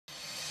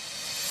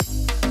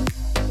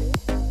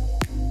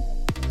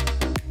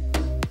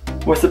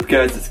What's up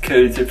guys, it's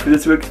Kygo. So for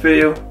this week's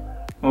video,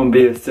 I'm going to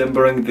be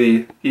assembling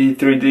the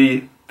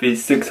E3D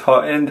V6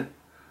 Hotend.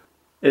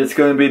 It's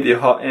going to be the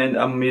Hotend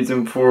I'm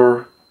using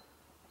for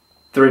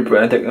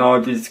 3D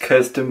Technologies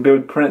custom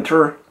build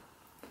printer.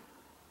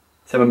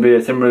 So I'm going to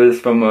be assembling this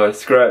from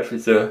scratch.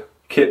 It's a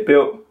kit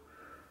built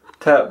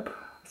type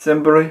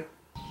assembly.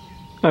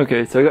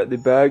 Okay, so I got the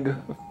bag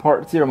of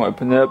parts here. I'm going to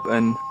open it up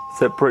and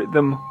separate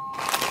them.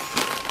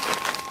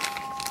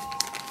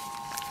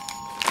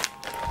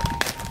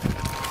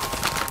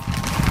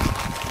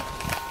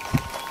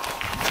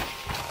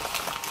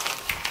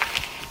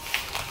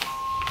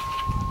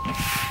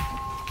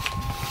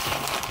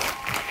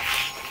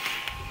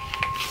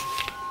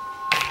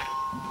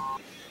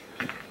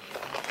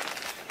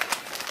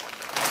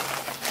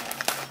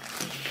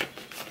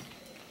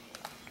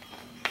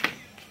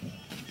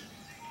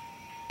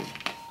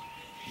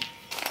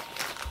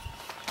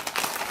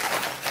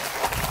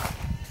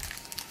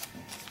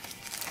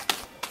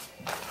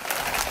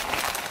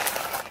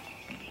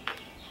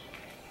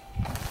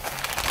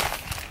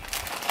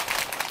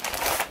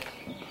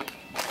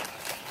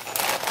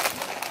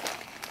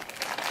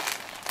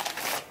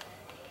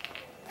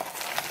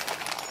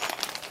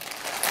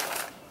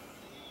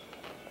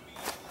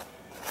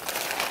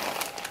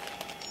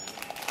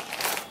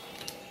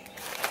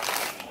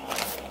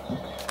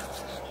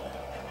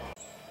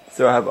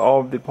 So I have all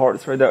of the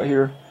parts right out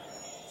here.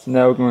 So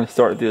now we're going to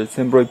start the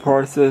assembly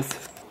process.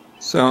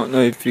 So I don't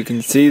know if you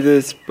can see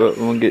this, but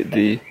we're going to get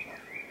the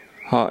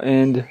hot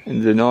end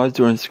and the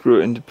nozzle and screw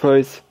it into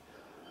place.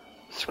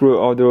 Screw it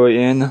all the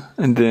way in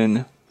and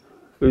then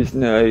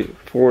loosen a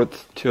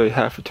 1/4 to a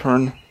 1/2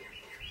 turn.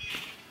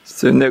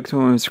 So next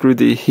we're going to screw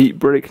the heat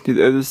break to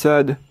the other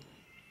side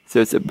so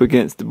it's up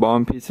against the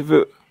bottom piece of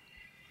it.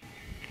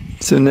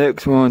 So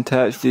next we're going to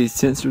attach the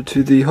sensor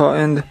to the hot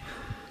end.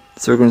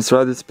 So we're going to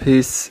slide this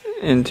piece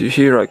into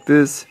here like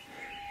this,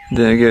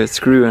 then get a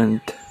screw and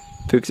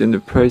fix it into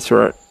place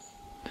right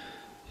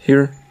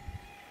here.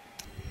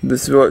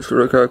 This is what it should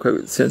look like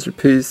with the sensor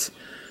piece.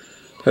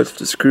 Touch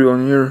the screw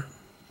on here,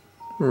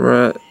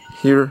 right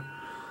here.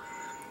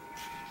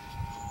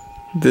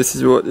 This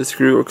is what the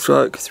screw looks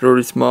like, it's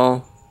really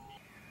small.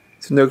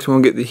 So next we're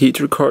going to get the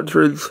heater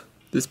cartridge,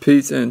 this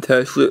piece, and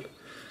attach it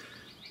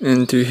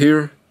into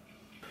here.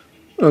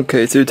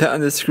 Okay, so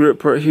tighten the screw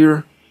up right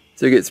here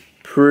so it gets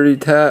pretty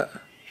tight,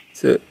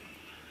 so it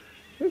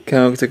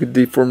kind of looks like a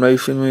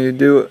deformation when you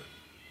do it.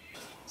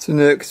 So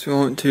next we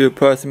want to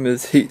apply some of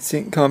this heat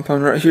sink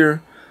compound right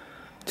here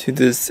to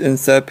this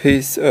inside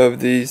piece of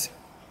these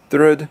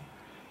thread,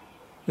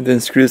 and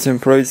then screw this in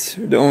place.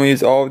 You don't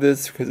use all of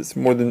this because it's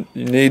more than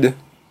you need.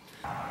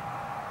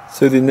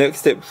 So the next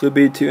step should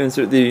be to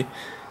insert the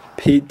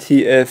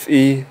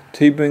PTFE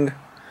tubing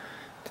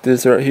to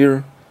this right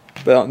here,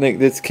 but I don't think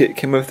this kit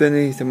came with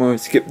any, so I'm going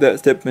to skip that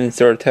step and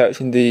start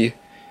attaching the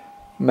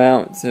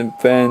mounts and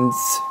fans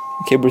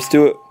and cables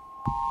to it.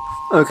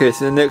 Okay,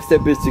 so the next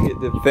step is to get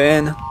the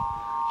fan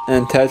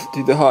and attach it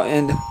to the hot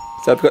end.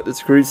 So I've got the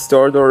screws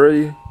started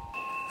already.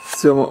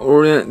 So I'm going to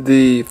orient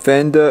the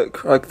fan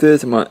duct like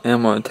this, and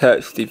I'm going to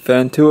attach the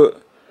fan to it,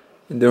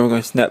 and then we're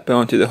going to snap it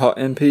onto the hot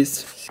end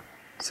piece.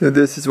 So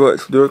this is what it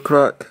should look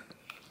like.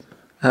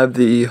 I have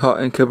the hot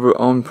end cover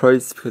on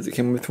place because it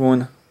came with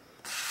one.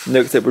 The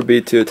next step would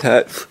be to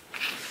attach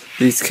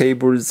these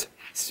cables,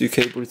 2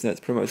 cables, and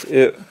that's pretty much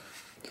it.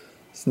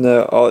 So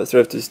now all that's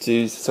left is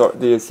to start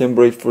the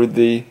assembly for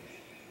the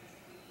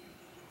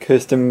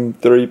custom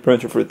 3D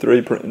printer for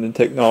 3D printing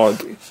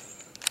technology.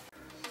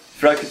 If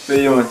you like this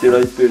video and want to see the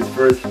latest videos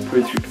first,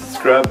 please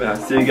subscribe, and I'll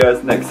see you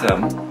guys next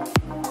time.